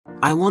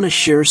I want to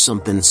share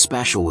something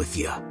special with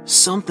you,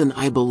 something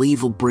I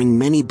believe will bring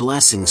many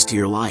blessings to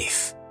your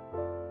life.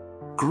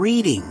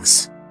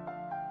 Greetings!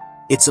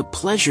 It's a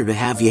pleasure to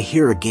have you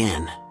here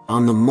again,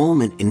 on the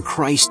Moment in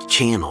Christ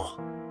channel.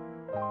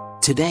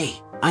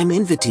 Today, I'm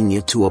inviting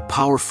you to a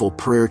powerful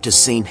prayer to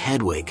Saint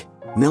Hedwig,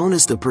 known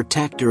as the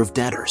protector of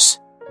debtors.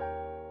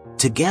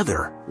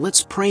 Together,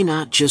 let's pray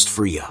not just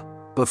for you,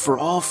 but for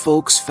all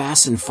folks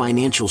facing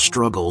financial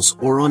struggles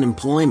or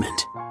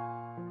unemployment.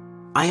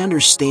 I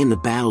understand the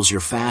battles you're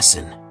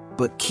facing,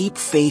 but keep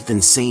faith in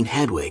Saint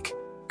Hedwig,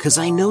 'cause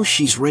I know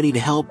she's ready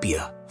to help you,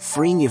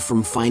 freeing you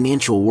from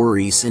financial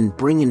worries and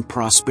bringing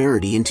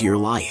prosperity into your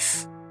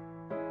life.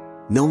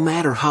 No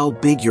matter how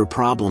big your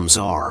problems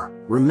are,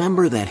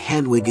 remember that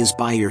Hedwig is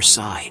by your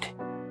side.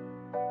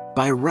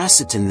 By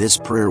reciting this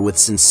prayer with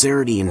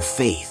sincerity and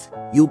faith,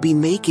 you'll be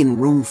making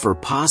room for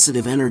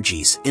positive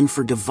energies and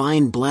for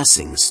divine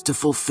blessings to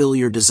fulfill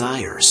your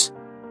desires.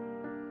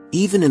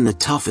 Even in the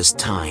toughest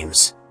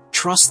times,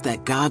 trust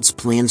that God's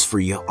plans for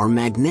you are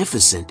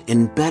magnificent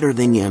and better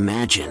than you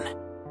imagine.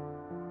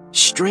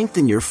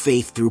 Strengthen your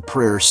faith through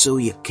prayer so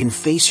you can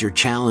face your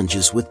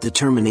challenges with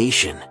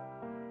determination.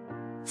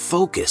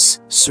 Focus,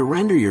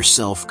 surrender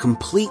yourself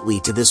completely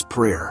to this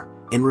prayer,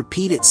 and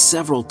repeat it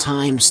several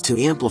times to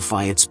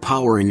amplify its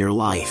power in your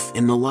life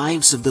and the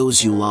lives of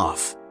those you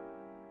love.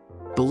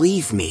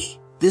 Believe me,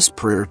 this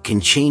prayer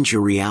can change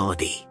your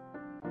reality.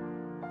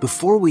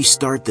 Before we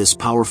start this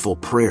powerful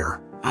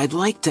prayer, I'd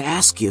like to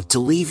ask you to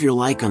leave your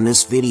like on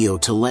this video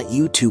to let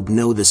YouTube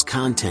know this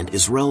content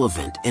is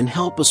relevant and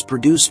help us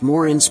produce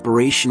more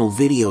inspirational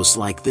videos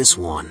like this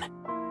one.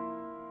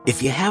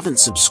 If you haven't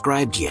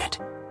subscribed yet,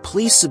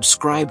 please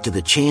subscribe to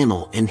the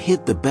channel and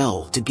hit the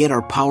bell to get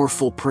our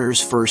powerful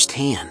prayers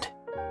firsthand.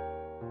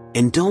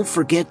 And don't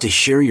forget to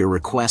share your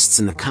requests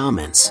in the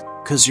comments,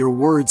 'cause your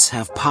words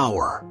have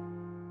power.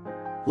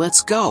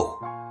 Let's go!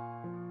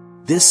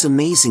 This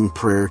amazing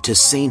prayer to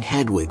Saint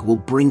Hedwig will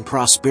bring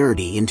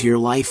prosperity into your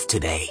life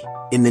today,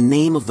 in the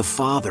name of the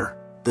Father,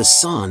 the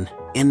Son,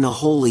 and the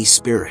Holy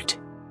Spirit.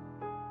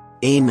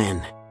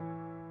 Amen.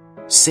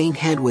 Saint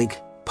Hedwig,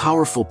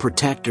 powerful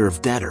protector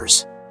of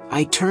debtors,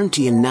 I turn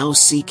to you now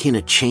seeking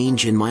a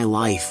change in my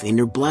life and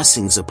your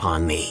blessings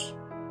upon me.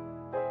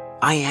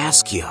 I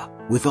ask you,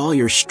 with all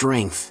your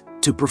strength,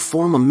 to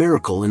perform a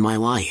miracle in my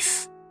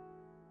life.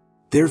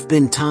 There've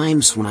been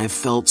times when I've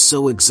felt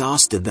so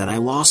exhausted that I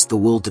lost the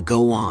will to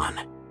go on.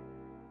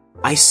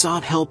 I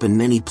sought help in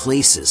many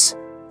places,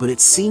 but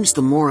it seems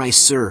the more I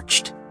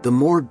searched, the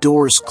more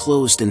doors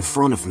closed in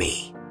front of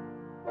me.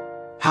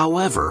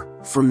 However,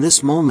 from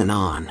this moment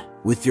on,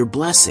 with your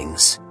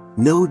blessings,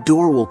 no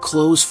door will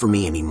close for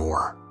me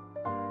anymore.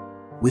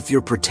 With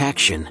your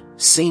protection,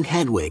 Saint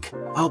Hedwig,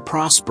 I'll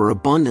prosper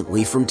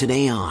abundantly from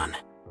today on.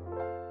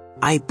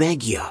 I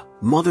beg you,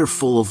 Mother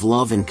full of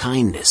love and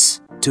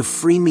kindness, to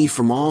free me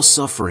from all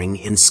suffering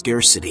and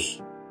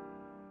scarcity.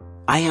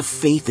 I have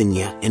faith in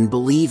you and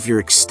believe you're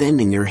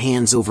extending your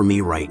hands over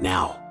me right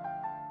now.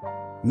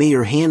 May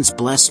your hands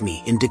bless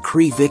me and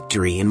decree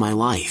victory in my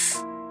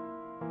life.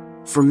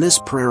 From this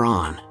prayer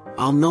on,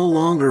 I'll no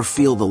longer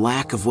feel the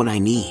lack of what I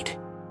need.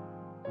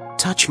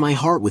 Touch my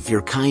heart with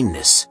your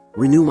kindness,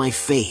 renew my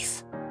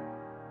faith.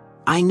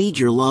 I need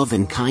your love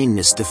and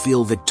kindness to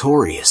feel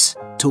victorious,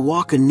 to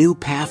walk a new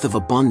path of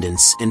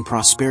abundance and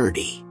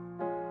prosperity.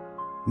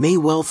 May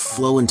wealth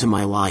flow into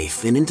my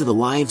life and into the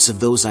lives of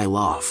those I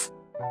love.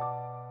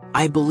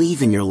 I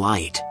believe in your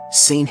light,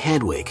 Saint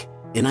Hedwig,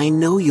 and I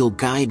know you'll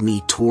guide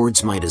me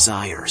towards my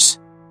desires.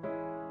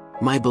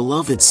 My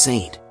beloved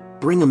saint,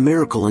 bring a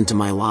miracle into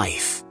my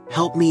life,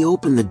 help me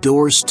open the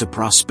doors to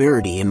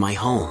prosperity in my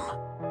home.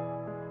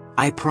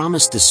 I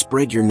promise to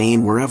spread your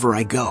name wherever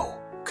I go,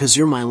 'cause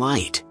you're my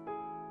light.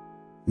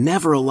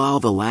 Never allow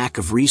the lack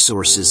of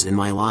resources in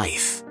my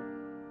life.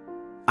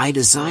 I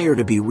desire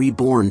to be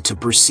reborn to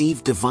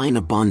perceive divine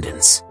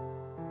abundance.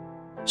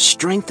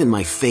 Strengthen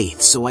my faith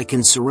so I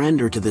can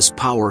surrender to this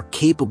power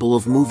capable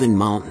of moving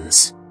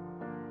mountains.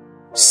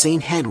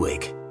 Saint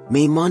Hedwig,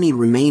 may money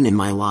remain in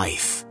my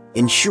life,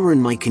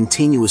 ensuring my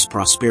continuous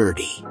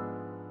prosperity.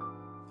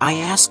 I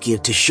ask you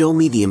to show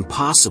me the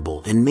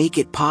impossible and make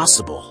it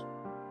possible.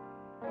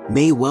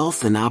 May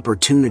wealth and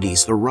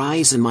opportunities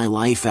arise in my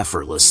life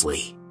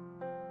effortlessly.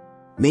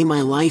 May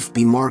my life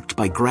be marked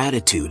by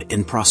gratitude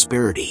and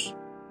prosperity.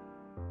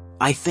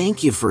 I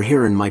thank you for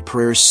hearing my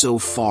prayers so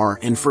far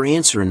and for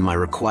answering my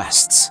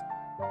requests.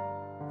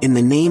 In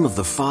the name of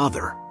the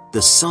Father,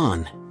 the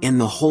Son,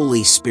 and the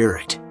Holy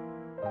Spirit.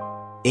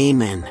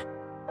 Amen.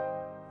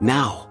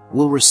 Now,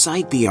 we'll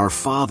recite the Our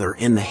Father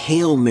and the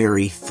Hail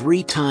Mary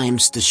 3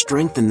 times to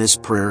strengthen this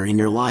prayer in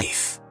your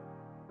life.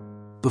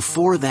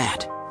 Before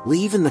that,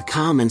 leave in the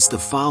comments the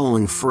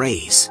following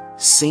phrase: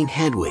 Saint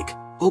Hedwig,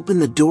 open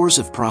the doors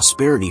of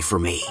prosperity for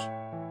me.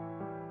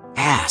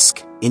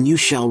 Ask, and you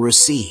shall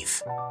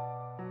receive.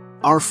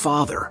 Our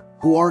Father,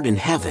 who art in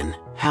heaven,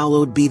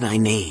 hallowed be thy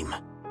name.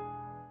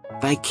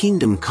 Thy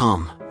kingdom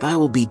come, thy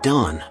will be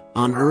done,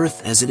 on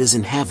earth as it is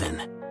in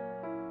heaven.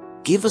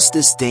 Give us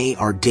this day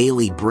our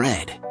daily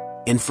bread,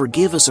 and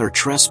forgive us our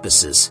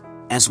trespasses,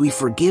 as we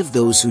forgive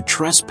those who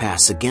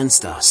trespass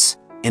against us,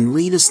 and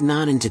lead us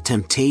not into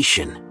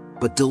temptation,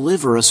 but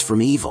deliver us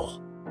from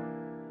evil.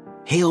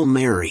 Hail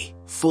Mary,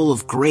 full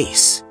of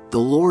grace, the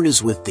Lord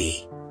is with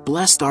thee.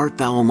 Blessed art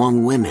thou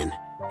among women,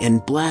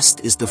 and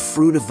blessed is the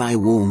fruit of thy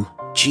womb,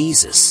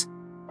 Jesus.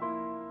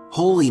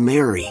 Holy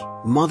Mary,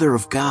 Mother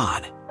of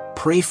God,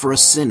 pray for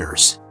us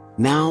sinners,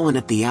 now and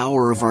at the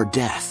hour of our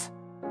death.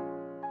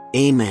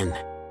 Amen.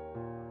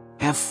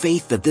 Have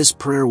faith that this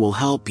prayer will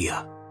help you.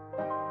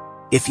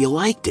 If you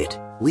liked it,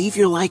 leave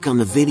your like on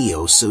the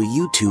video so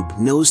YouTube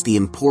knows the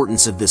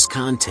importance of this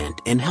content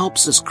and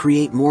helps us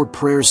create more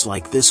prayers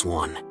like this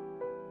one.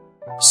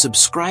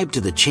 Subscribe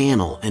to the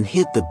channel and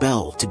hit the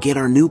bell to get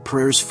our new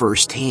prayers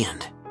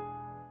firsthand.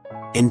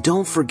 And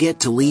don't forget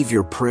to leave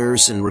your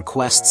prayers and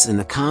requests in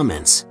the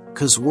comments,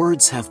 'cause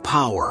words have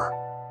power.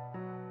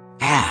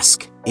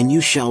 Ask, and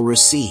you shall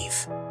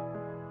receive.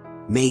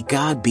 May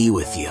God be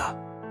with you.